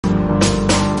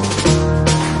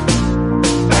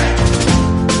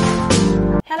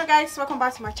guys, welcome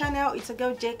back to my channel. It's a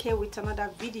girl JK with another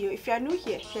video. If you are new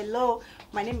here, hello,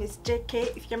 my name is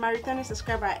JK. If you're my returning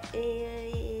subscriber,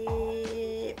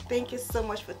 thank you so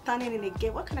much for turning in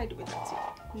again. What can I do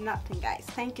without you? Nothing, guys.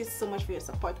 Thank you so much for your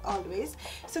support always.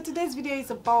 So today's video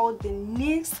is about the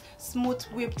NYX Smooth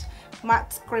Whipped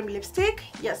Matte Cream Lipstick.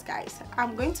 Yes guys,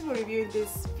 I'm going to be reviewing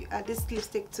this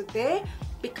lipstick today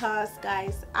because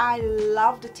guys, I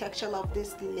love the texture of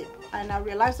this lip, and I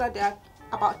realized that there are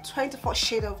about 24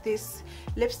 shades of this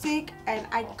lipstick, and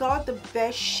I got the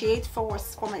best shade for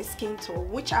my skin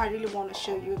tone, which I really want to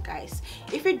show you guys.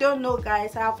 If you don't know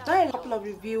guys, I have done a couple of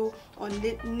reviews on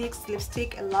NYX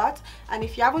lipstick a lot, and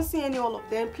if you haven't seen any all of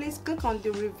them, please click on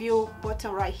the review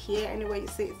button right here anywhere you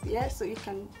see it's there, so you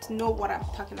can know what I'm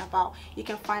talking about. You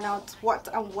can find out what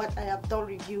I have done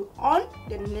review on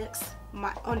the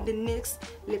NYX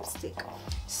lipstick.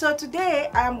 So today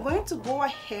I am going to go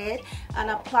ahead and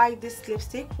apply this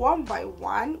lipstick one by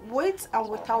one, with and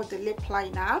without the lip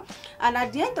liner, and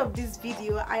at the end of this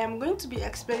video I am going to be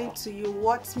explaining to you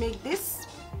what makes this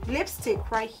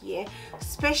lipstick right here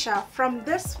special from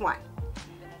this one.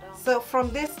 So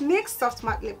from this NYX Soft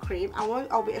Matte Lip Cream,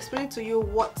 I'll be explaining to you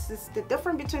what is the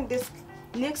difference between this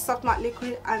NYX Soft Matte Lip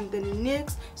Cream and the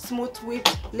NYX Smooth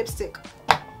Whipped Lipstick.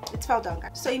 It's well done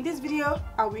guys. So in this video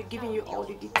I will be giving you all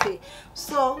the detail.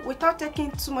 So without taking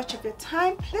too much of your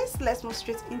time, please let's move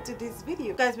straight into this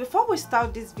video. Guys, before we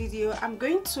start this video, I'm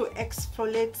going to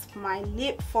exfoliate my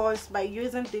lip first by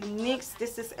using the NYX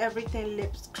This Is Everything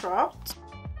Lip Scrub.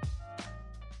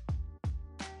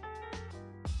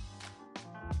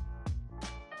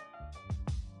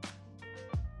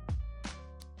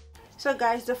 So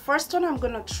guys, the first one I'm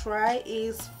gonna try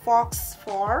is Faux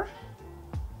 4.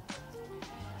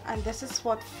 And this is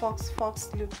what Faux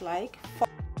look like.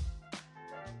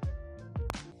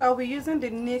 I'll be using the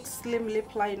NYX Slim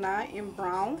Lip Liner in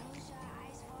brown.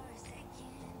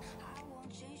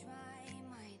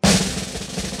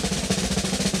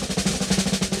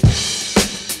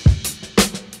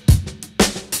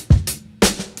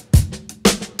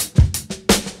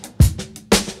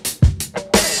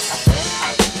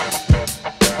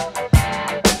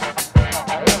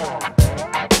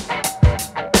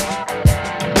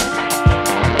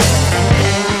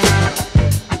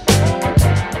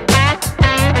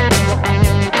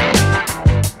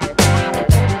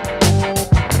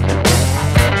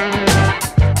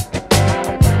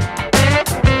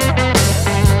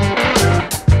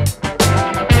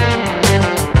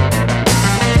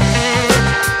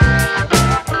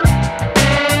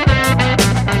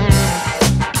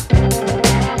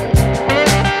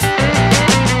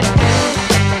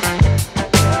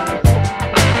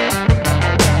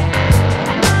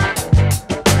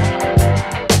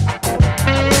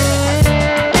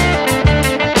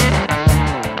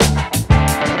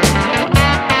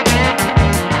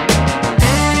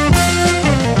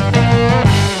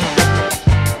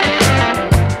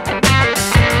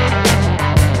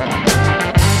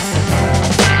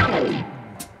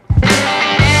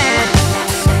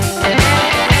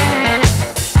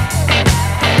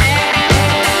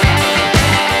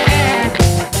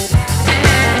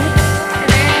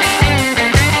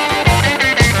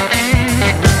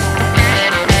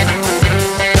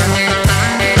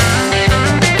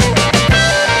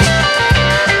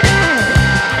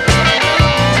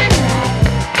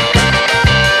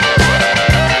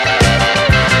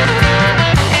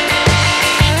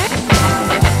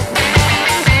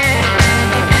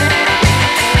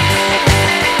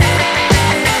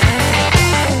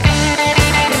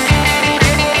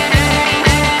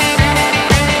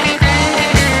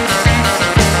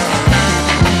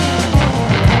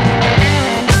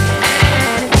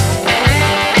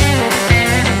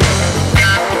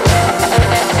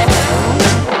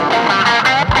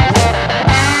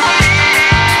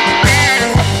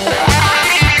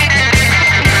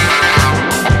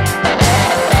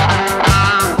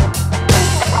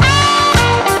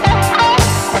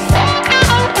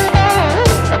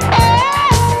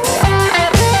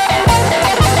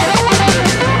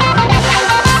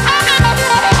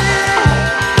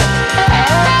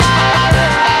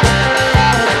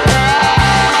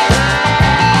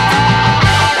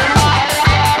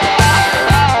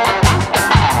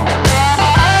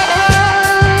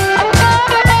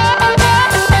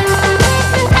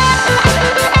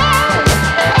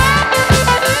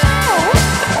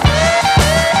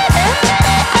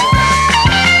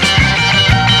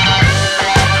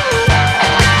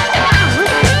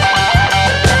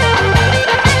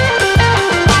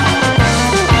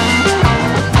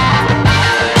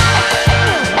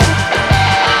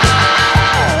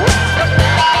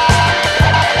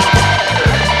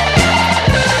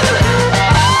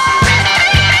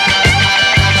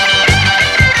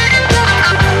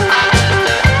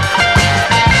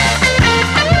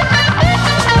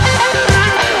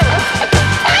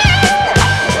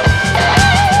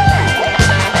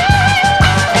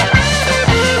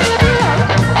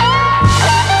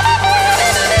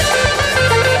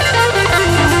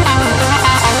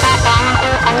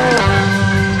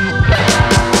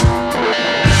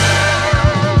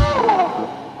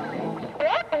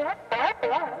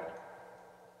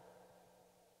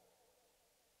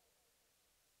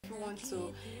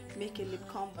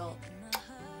 oh,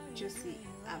 juicy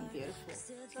and beautiful.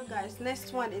 So guys,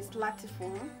 next one is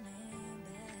Latteform,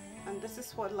 and this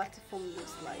is what Latteform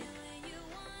looks like.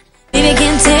 Baby,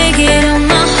 can't take it on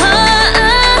my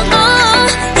heart,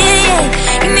 yeah.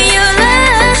 Give me your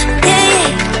love, yeah.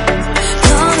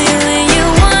 Call me when you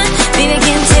want. Baby,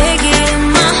 can't take it on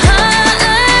my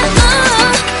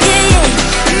heart, yeah.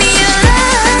 Give me your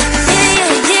love, yeah.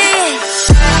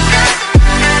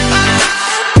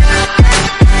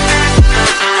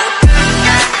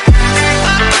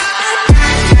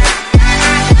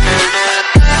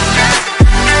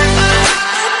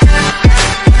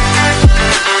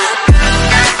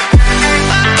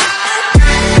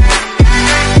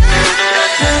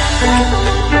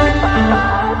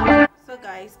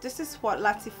 This is what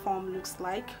Latteform looks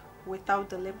like without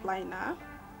the lip liner.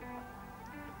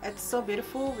 It's so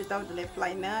beautiful without the lip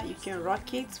liner. You can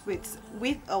rock it with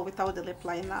or without the lip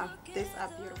liner. These are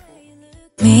beautiful.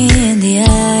 Me in the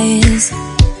eyes,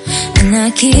 and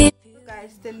I keep.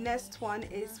 Guys, the next one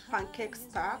is Pancake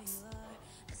Stars,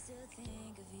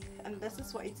 and this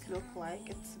is what it looks like.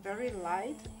 It's very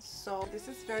light, so this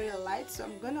is very light. So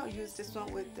I'm gonna use this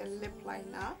one with the lip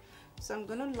liner. So I'm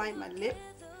gonna line my lip.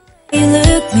 You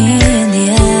look me in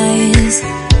the eyes,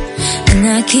 and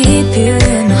I keep you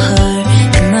in my heart,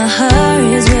 and my heart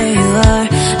is where you are.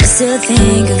 I still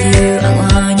think of you, I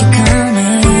want you